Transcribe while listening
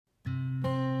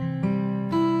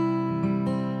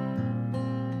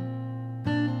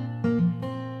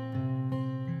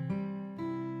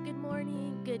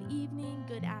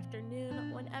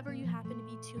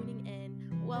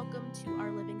to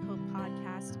our Living Hope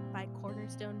podcast by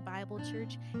Cornerstone Bible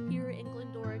Church here in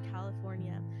Glendora,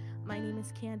 California. My name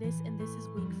is Candace, and this is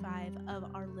week 5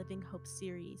 of our Living Hope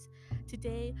series.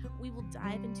 Today, we will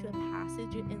dive into a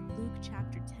passage in Luke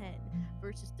chapter 10,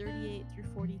 verses 38 through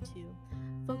 42,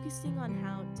 focusing on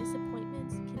how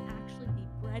disappointments can actually be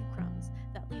breadcrumbs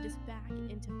that lead us back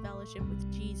into fellowship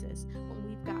with Jesus when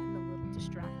we've gotten a little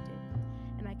distracted.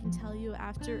 And I can tell you,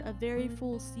 after a very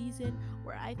full season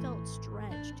where I felt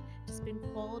stretched to spend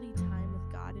quality time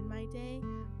with God in my day,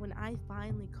 when I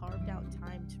finally carved out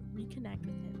time to reconnect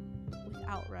with Him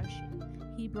without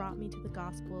rushing, He brought me to the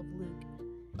Gospel of Luke.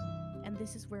 And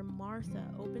this is where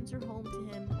Martha opens her home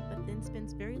to Him, but then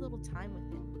spends very little time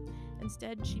with Him.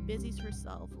 Instead, she busies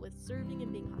herself with serving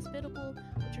and being hospitable,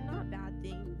 which are not bad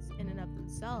things in and of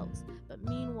themselves. But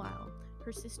meanwhile,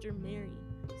 her sister Mary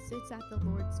sits at the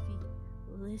Lord's feet,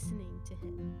 listening to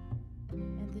Him.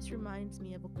 And this reminds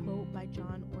me of a quote by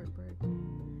John Ortberg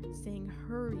saying,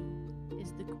 "Hurry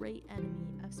is the great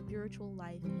enemy of spiritual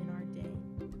life in our day."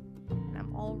 And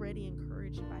I'm already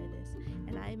encouraged by this,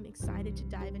 and I'm excited to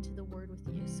dive into the Word with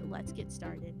you. So let's get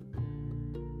started.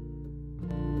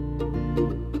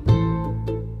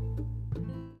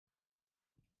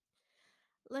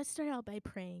 Let's start out by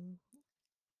praying.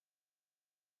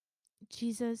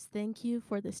 Jesus, thank you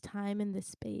for this time and this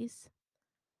space.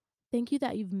 Thank you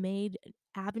that you've made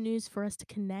avenues for us to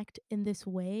connect in this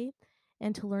way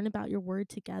and to learn about your word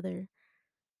together.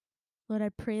 Lord, I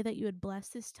pray that you would bless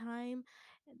this time,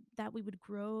 that we would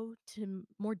grow to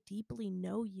more deeply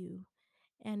know you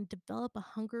and develop a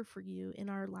hunger for you in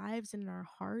our lives and in our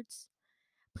hearts.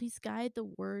 Please guide the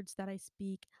words that I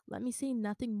speak. Let me say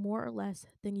nothing more or less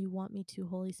than you want me to,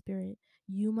 Holy Spirit.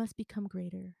 You must become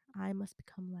greater. I must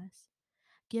become less.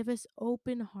 Give us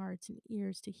open hearts and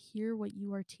ears to hear what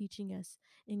you are teaching us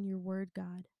in your word,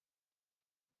 God.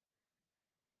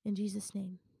 In Jesus'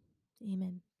 name,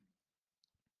 amen.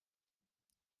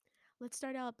 Let's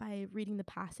start out by reading the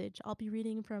passage. I'll be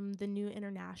reading from the New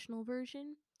International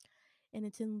Version, and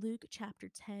it's in Luke chapter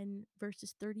 10,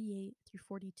 verses 38 through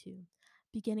 42,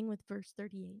 beginning with verse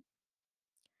 38.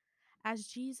 As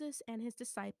Jesus and his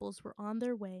disciples were on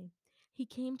their way, he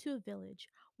came to a village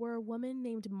where a woman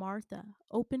named Martha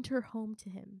opened her home to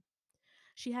him.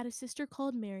 She had a sister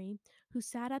called Mary who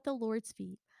sat at the Lord's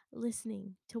feet,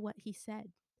 listening to what he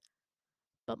said.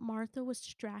 But Martha was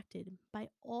distracted by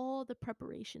all the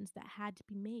preparations that had to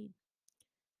be made.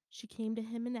 She came to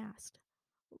him and asked,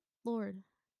 "Lord,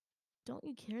 don't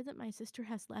you care that my sister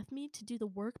has left me to do the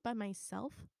work by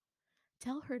myself?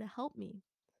 Tell her to help me."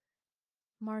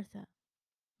 "Martha,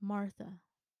 Martha,"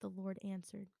 the Lord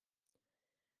answered,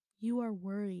 "you are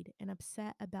worried and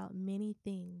upset about many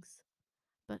things,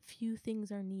 but few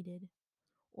things are needed,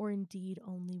 or indeed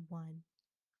only one.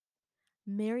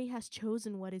 Mary has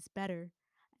chosen what is better,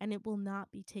 and it will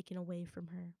not be taken away from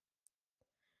her."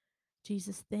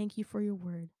 Jesus, thank you for your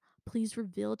word. Please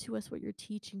reveal to us what you're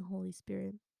teaching, Holy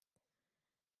Spirit.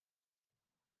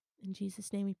 In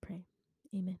Jesus' name we pray.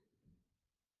 Amen.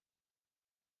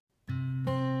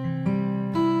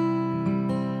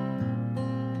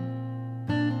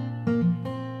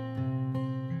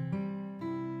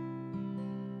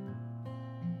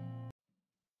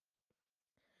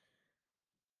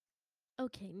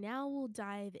 Okay, now we'll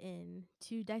dive in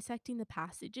to dissecting the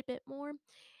passage a bit more.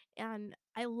 And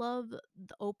I love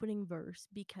the opening verse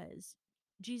because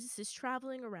Jesus is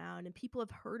traveling around and people have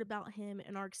heard about him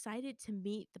and are excited to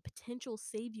meet the potential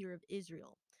savior of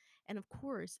Israel. And of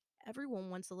course, everyone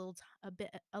wants a little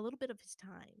bit of his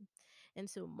time. And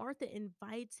so Martha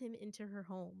invites him into her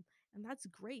home, and that's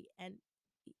great. And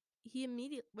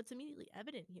what's immediately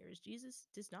evident here is Jesus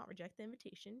does not reject the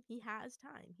invitation. He has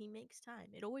time. He makes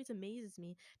time. It always amazes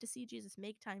me to see Jesus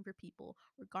make time for people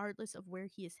regardless of where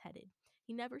he is headed.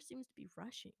 He never seems to be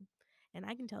rushing. And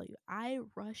I can tell you, I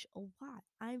rush a lot.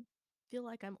 I feel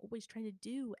like I'm always trying to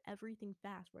do everything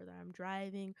fast, whether I'm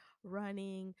driving,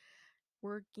 running,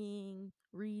 working,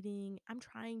 reading. I'm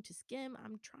trying to skim.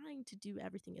 I'm trying to do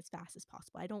everything as fast as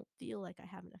possible. I don't feel like I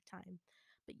have enough time.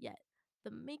 But yet, the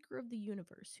maker of the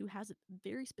universe, who has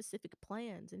very specific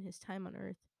plans in his time on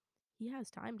earth, he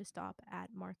has time to stop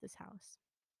at Martha's house.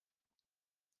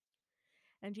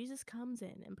 And Jesus comes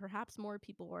in, and perhaps more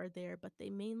people are there, but they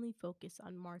mainly focus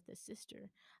on Martha's sister.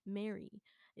 Mary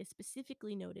is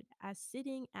specifically noted as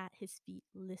sitting at his feet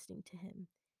listening to him.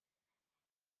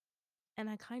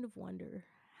 And I kind of wonder,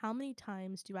 how many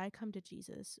times do I come to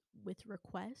Jesus with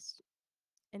requests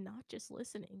and not just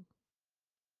listening?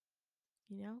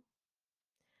 You know,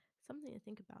 something to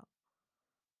think about.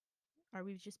 Are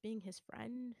we just being his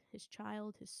friend, his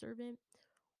child, his servant?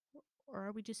 Or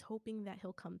are we just hoping that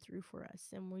he'll come through for us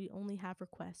and we only have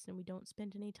requests and we don't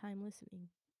spend any time listening?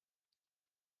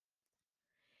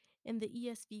 In the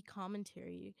ESV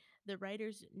commentary, the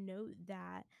writers note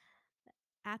that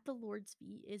at the Lord's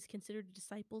feet is considered a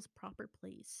disciple's proper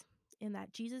place, and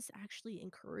that Jesus actually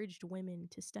encouraged women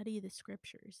to study the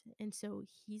scriptures. And so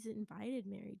he's invited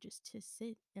Mary just to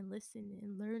sit and listen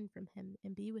and learn from him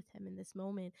and be with him in this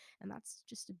moment. And that's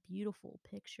just a beautiful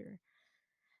picture.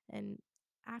 And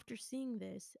after seeing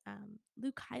this,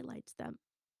 Luke highlights that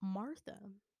Martha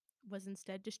was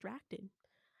instead distracted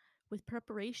with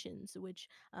preparations, which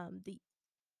the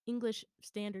English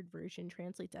Standard Version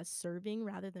translates as serving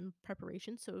rather than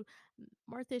preparation. So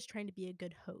Martha is trying to be a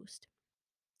good host,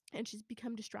 and she's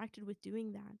become distracted with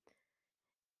doing that.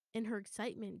 In her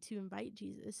excitement to invite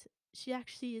Jesus, she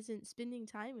actually isn't spending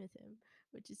time with him,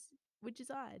 which is which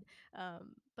is odd,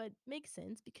 but makes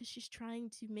sense because she's trying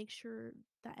to make sure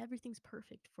that everything's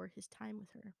perfect for his time with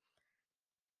her.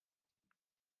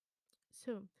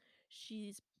 So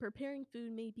she's preparing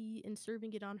food, maybe, and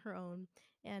serving it on her own.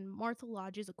 And Martha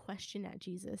lodges a question at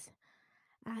Jesus,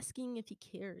 asking if he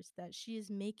cares that she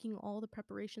is making all the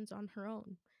preparations on her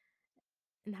own.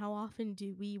 And how often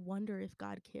do we wonder if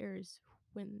God cares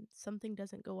when something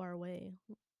doesn't go our way,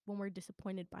 when we're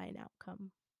disappointed by an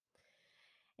outcome?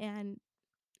 And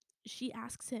she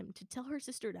asks him to tell her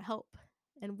sister to help.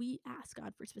 And we ask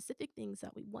God for specific things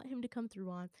that we want him to come through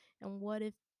on. And what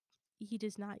if he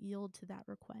does not yield to that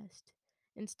request?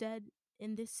 Instead,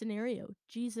 in this scenario,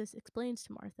 Jesus explains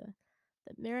to Martha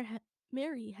that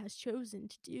Mary has chosen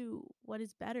to do what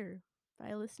is better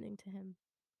by listening to him.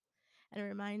 And it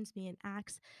reminds me in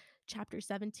Acts chapter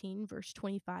 17, verse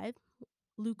 25,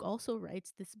 Luke also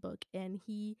writes this book, and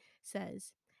he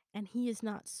says, "And he is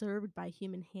not served by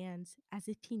human hands as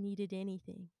if he needed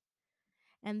anything."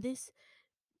 And this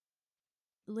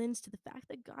lends to the fact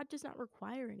that God does not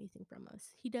require anything from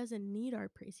us. He doesn't need our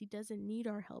praise. He doesn't need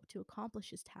our help to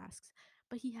accomplish his tasks,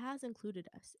 but he has included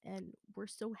us, and we're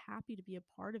so happy to be a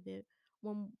part of it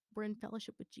when we're in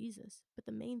fellowship with Jesus. But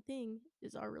the main thing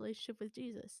is our relationship with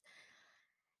Jesus.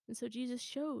 And so Jesus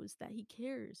shows that he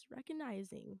cares,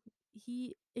 recognizing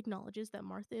he acknowledges that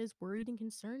Martha is worried and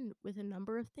concerned with a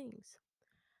number of things.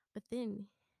 But then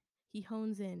he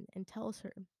hones in and tells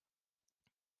her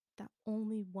that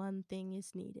only one thing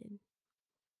is needed.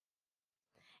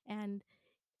 And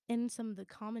in some of the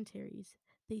commentaries,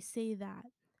 they say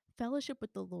that fellowship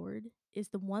with the Lord is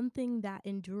the one thing that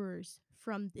endures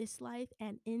from this life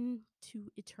and into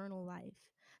eternal life.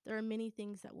 There are many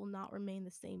things that will not remain the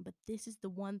same, but this is the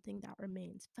one thing that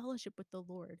remains, fellowship with the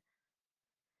Lord.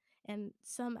 And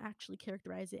some actually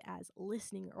characterize it as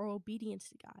listening or obedience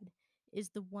to God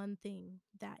is the one thing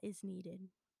that is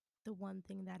needed, the one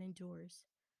thing that endures.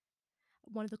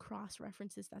 One of the cross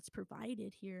references that's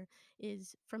provided here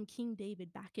is from King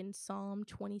David back in Psalm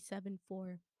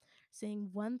 27:4,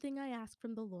 saying, "One thing I ask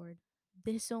from the Lord,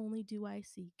 this only do I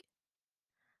seek,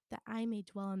 that I may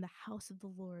dwell in the house of the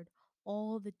Lord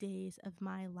all the days of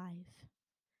my life,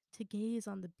 to gaze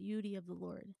on the beauty of the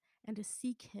Lord and to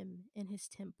seek him in his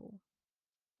temple."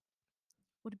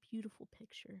 What a beautiful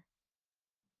picture.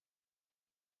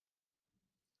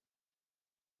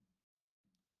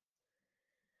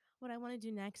 What I want to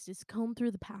do next is comb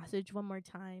through the passage one more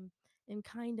time and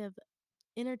kind of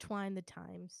intertwine the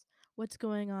times. What's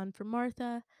going on for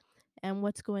Martha and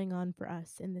what's going on for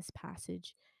us in this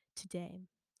passage today.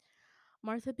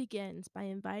 Martha begins by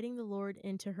inviting the Lord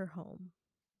into her home.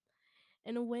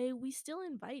 In a way, we still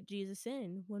invite Jesus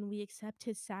in when we accept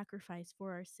his sacrifice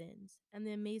for our sins. And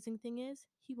the amazing thing is,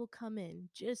 he will come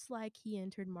in just like he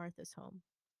entered Martha's home.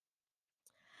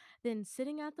 Then,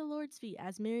 sitting at the Lord's feet,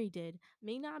 as Mary did,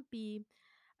 may not be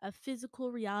a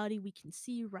physical reality we can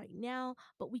see right now,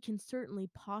 but we can certainly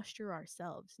posture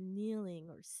ourselves, kneeling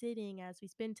or sitting as we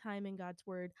spend time in God's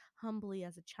word humbly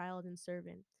as a child and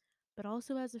servant, but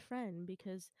also as a friend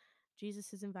because Jesus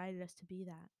has invited us to be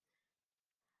that.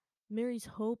 Mary's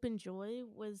hope and joy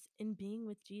was in being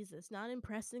with Jesus, not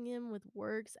impressing him with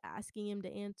works, asking him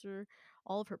to answer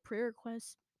all of her prayer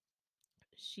requests.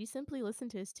 She simply listened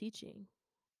to his teaching.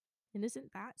 And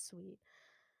isn't that sweet?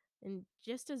 And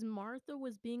just as Martha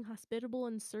was being hospitable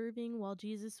and serving while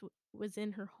Jesus was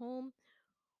in her home,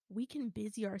 we can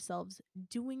busy ourselves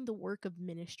doing the work of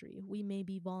ministry. We may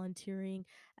be volunteering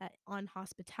on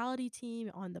hospitality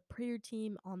team, on the prayer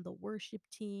team, on the worship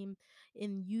team,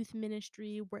 in youth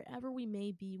ministry, wherever we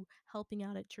may be helping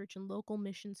out at church and local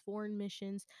missions, foreign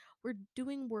missions. We're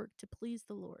doing work to please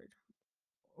the Lord.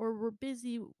 Or we're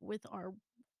busy with our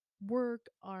work,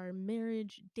 our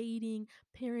marriage, dating,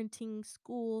 parenting,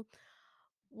 school,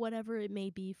 whatever it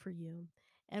may be for you.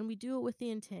 And we do it with the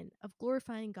intent of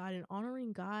glorifying God and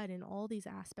honoring God in all these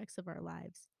aspects of our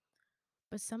lives.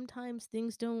 But sometimes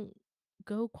things don't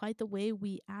go quite the way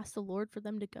we ask the Lord for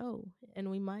them to go,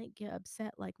 and we might get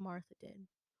upset like Martha did.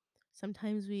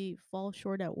 Sometimes we fall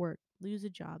short at work, lose a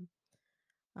job,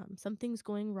 something's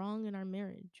going wrong in our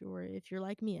marriage, or if you're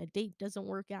like me, a date doesn't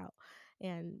work out,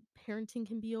 and parenting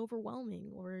can be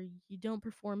overwhelming, or you don't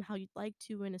perform how you'd like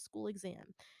to in a school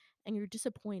exam, and you're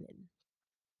disappointed.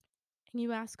 And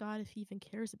you ask God if He even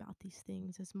cares about these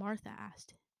things, as Martha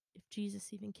asked if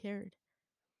Jesus even cared.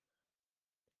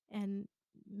 And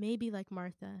maybe like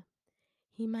Martha,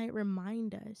 He might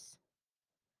remind us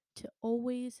to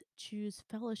always choose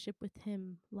fellowship with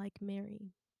Him like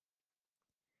Mary,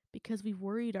 because we've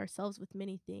worried ourselves with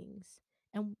many things.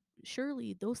 And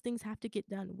surely those things have to get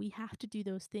done. We have to do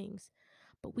those things.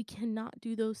 But we cannot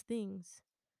do those things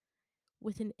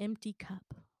with an empty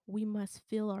cup. We must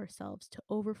fill ourselves to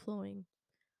overflowing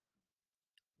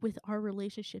with our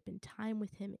relationship and time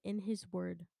with Him in His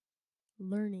Word,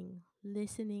 learning,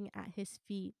 listening at His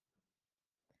feet.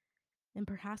 And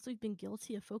perhaps we've been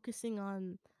guilty of focusing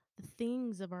on the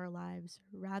things of our lives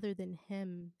rather than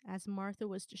Him, as Martha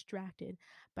was distracted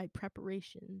by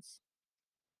preparations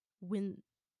when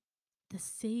the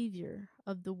Savior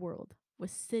of the world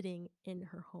was sitting in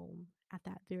her home at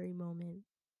that very moment.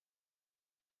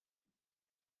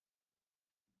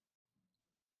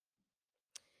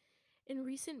 In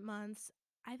recent months,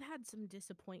 I've had some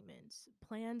disappointments.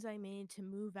 Plans I made to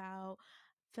move out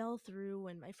fell through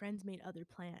when my friends made other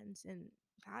plans, and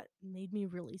that made me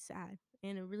really sad,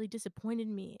 and it really disappointed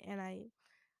me, and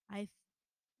I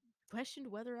questioned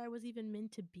whether I was even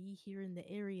meant to be here in the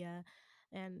area.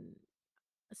 And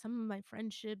some of my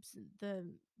friendships, the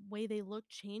way they looked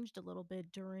changed a little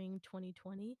bit during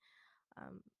 2020.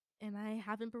 um, and I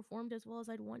haven't performed as well as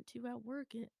I'd want to at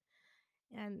work.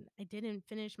 And I didn't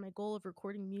finish my goal of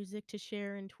recording music to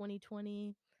share in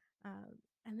 2020. Uh,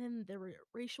 and then there were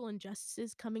racial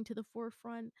injustices coming to the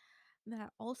forefront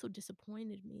that also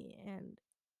disappointed me. And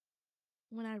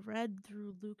when I read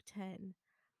through Luke 10,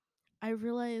 I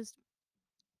realized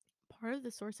part of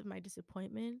the source of my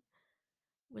disappointment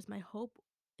was my hope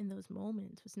in those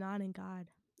moments was not in God.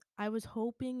 I was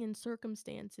hoping in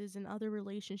circumstances and other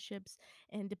relationships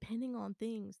and depending on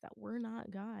things that were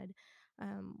not God,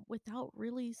 without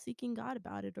really seeking God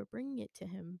about it or bringing it to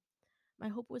Him. My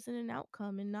hope was in an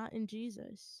outcome and not in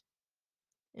Jesus.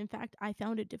 In fact, I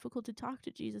found it difficult to talk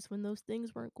to Jesus when those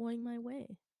things weren't going my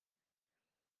way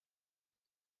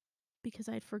because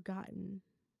I'd forgotten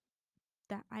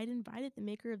that I'd invited the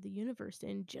maker of the universe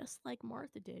in just like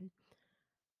Martha did.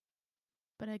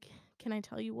 But can I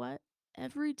tell you what?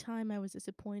 Every time I was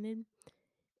disappointed,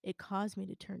 it caused me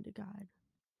to turn to God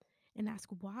and ask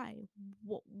why.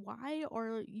 Why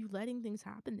are you letting things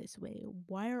happen this way?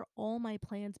 Why are all my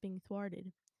plans being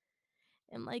thwarted?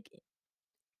 And like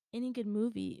any good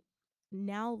movie,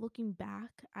 now looking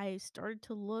back, I started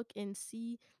to look and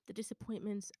see the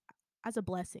disappointments as a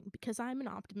blessing because I'm an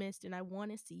optimist and I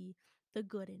want to see the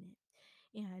good in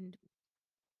it. And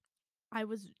I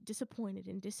was disappointed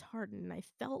and disheartened, and I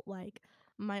felt like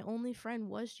my only friend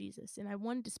was Jesus, and I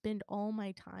wanted to spend all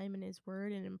my time in His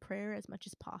Word and in prayer as much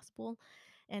as possible.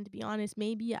 And to be honest,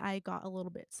 maybe I got a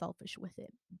little bit selfish with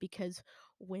it because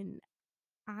when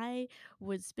I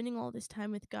was spending all this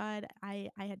time with God, I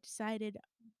had decided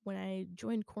when I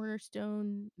joined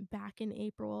Cornerstone back in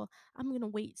April, I'm going to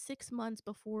wait 6 months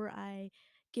before I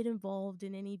get involved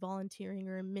in any volunteering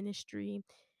or ministry,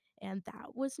 and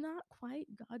that was not quite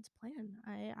God's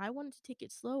plan. I wanted to take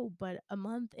it slow, but a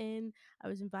month in, I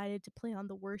was invited to play on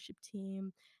the worship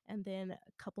team. And then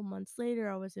a couple months later,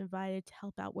 I was invited to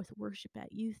help out with worship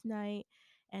at youth night.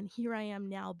 And here I am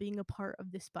now being a part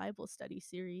of this Bible study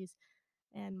series.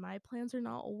 And my plans are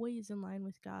not always in line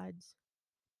with God's,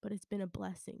 but it's been a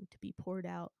blessing to be poured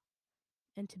out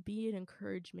and to be an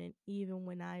encouragement even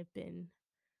when I've been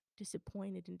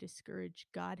disappointed and discouraged.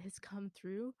 God has come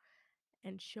through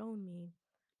and shown me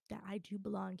that I do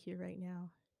belong here right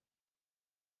now,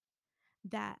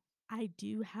 that I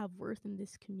do have worth in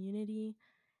this community,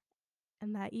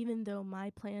 and that even though my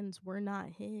plans were not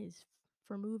His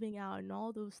for moving out and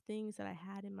all those things that I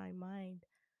had in my mind,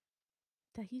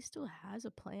 that He still has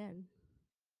a plan.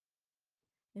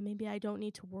 And maybe I don't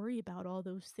need to worry about all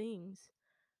those things.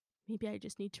 Maybe I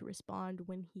just need to respond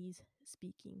when He's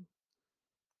speaking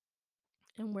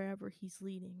and wherever He's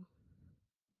leading.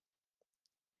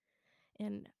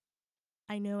 And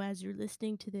I know as you're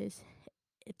listening to this,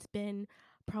 it's been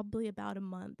probably about a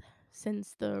month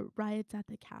since the riots at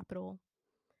the Capitol.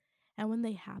 And when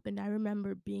they happened, I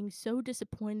remember being so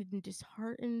disappointed and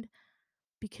disheartened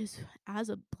because as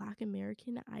a Black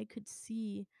American, I could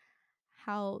see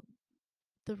how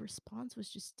the response was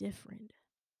just different.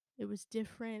 It was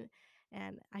different,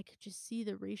 and I could just see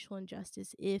the racial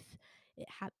injustice if it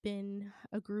had been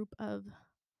a group of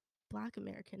Black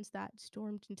Americans that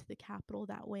stormed into the Capitol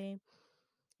that way.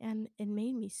 And it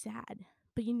made me sad.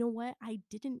 But you know what? I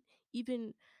didn't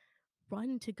even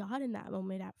run to God in that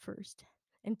moment at first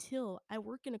until I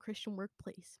work in a Christian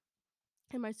workplace.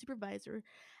 And my supervisor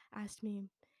asked me,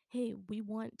 "Hey, we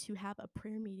want to have a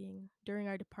prayer meeting during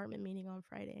our department meeting on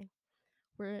Friday.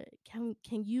 Where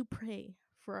can you pray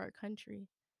for our country?"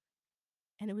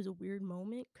 And it was a weird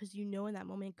moment because in that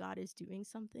moment God is doing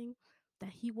something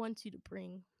that he wants you to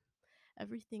bring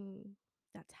everything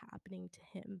that's happening to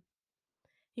him.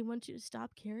 He wants you to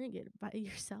stop carrying it by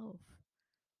yourself.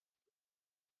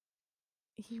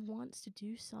 He wants to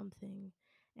do something,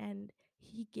 and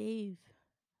he gave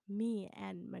me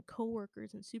and my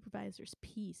coworkers and supervisors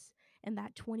peace in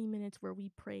that 20 minutes where we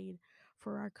prayed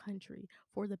for our country,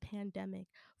 for the pandemic,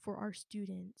 for our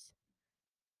students.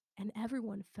 And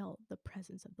everyone felt the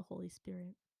presence of the Holy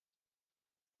Spirit.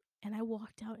 And I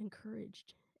walked out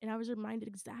encouraged. And I was reminded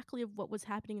exactly of what was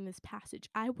happening in this passage.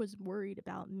 I was worried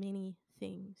about many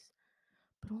things,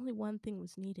 but only one thing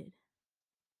was needed: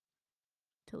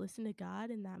 to listen to God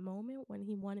in that moment when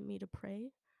he wanted me to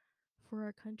pray for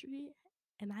our country.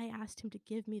 And I asked him to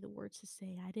give me the words to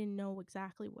say. I didn't know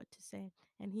exactly what to say,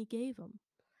 and he gave them.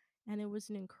 And it was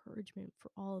an encouragement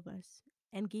for all of us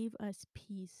and gave us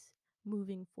peace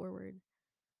moving forward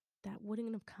that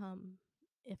wouldn't have come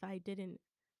if I didn't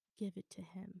give it to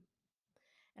him.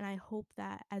 And I hope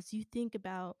that as you think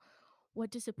about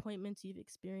what disappointments you've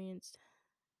experienced,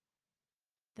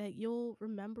 that you'll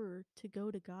remember to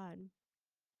go to God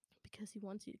because he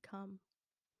wants you to come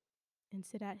and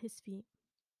sit at his feet.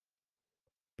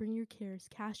 Bring your cares,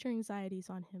 cast your anxieties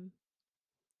on him,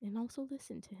 and also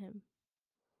listen to him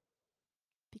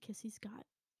because he's got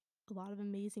a lot of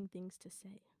amazing things to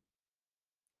say.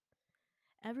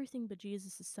 Everything but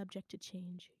Jesus is subject to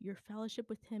change. Your fellowship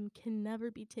with him can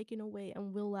never be taken away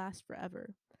and will last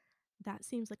forever. That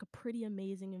seems like a pretty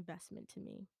amazing investment to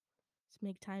me. So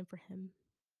make time for him.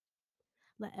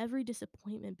 Let every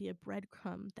disappointment be a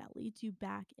breadcrumb that leads you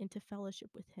back into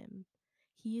fellowship with him.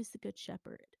 He is the good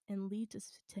shepherd and leads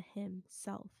us to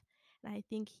himself. And I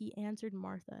think he answered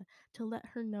Martha to let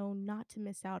her know not to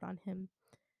miss out on him.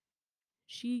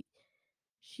 She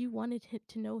wanted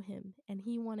to know him, and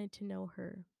he wanted to know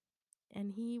her.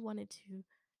 And he wanted to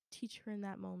teach her in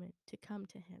that moment to come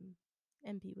to him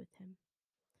and be with him.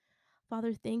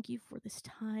 Father, thank you for this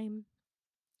time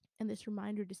and this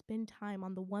reminder to spend time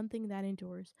on the one thing that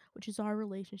endures, which is our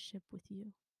relationship with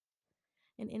you.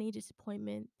 In any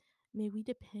disappointment, may we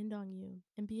depend on you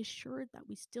and be assured that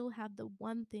we still have the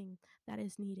one thing that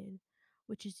is needed,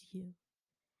 which is you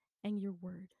and your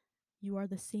word. You are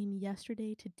the same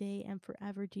yesterday, today, and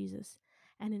forever, Jesus.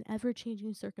 And in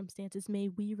ever-changing circumstances, may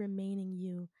we remain in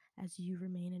you as you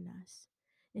remain in us.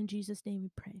 In Jesus' name we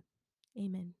pray.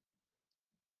 Amen.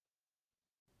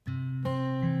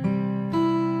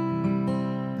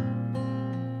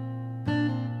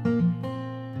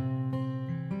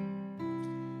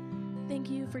 Thank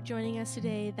you for joining us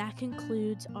today. That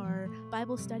concludes our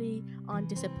Bible study on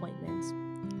disappointments.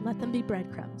 Let them be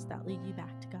breadcrumbs that lead you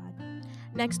back to God.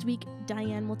 Next week,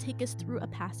 Diane will take us through a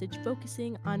passage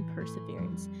focusing on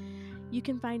perseverance. You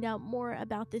can find out more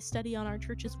about this study on our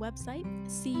church's website,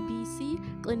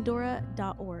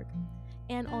 cbcglendora.org,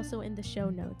 and also in the show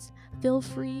notes. Feel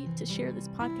free to share this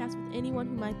podcast with anyone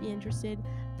who might be interested.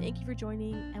 Thank you for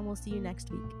joining, and we'll see you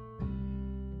next week.